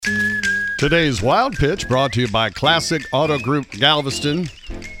Today's Wild Pitch brought to you by Classic Auto Group Galveston.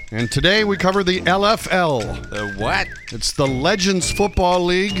 And today we cover the LFL. The what? It's the Legends Football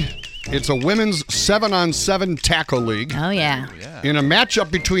League. It's a women's 7-on-7 tackle league. Oh, yeah. In a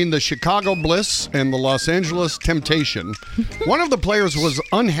matchup between the Chicago Bliss and the Los Angeles Temptation, one of the players was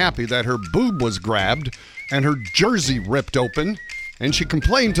unhappy that her boob was grabbed and her jersey ripped open, and she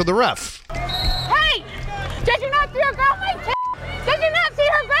complained to the ref. Hey! Did you not see her grab my tip? Did you not see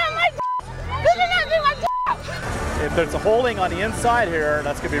her grab my tip? Did you not see my tip? If there's a holding on the inside here,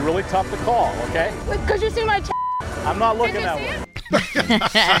 that's going to be really tough to call, okay? Could you see my tip? I'm not looking that way.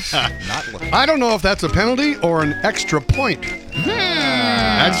 I don't know if that's a penalty or an extra point.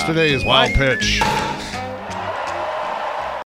 That's today's Wild Pitch.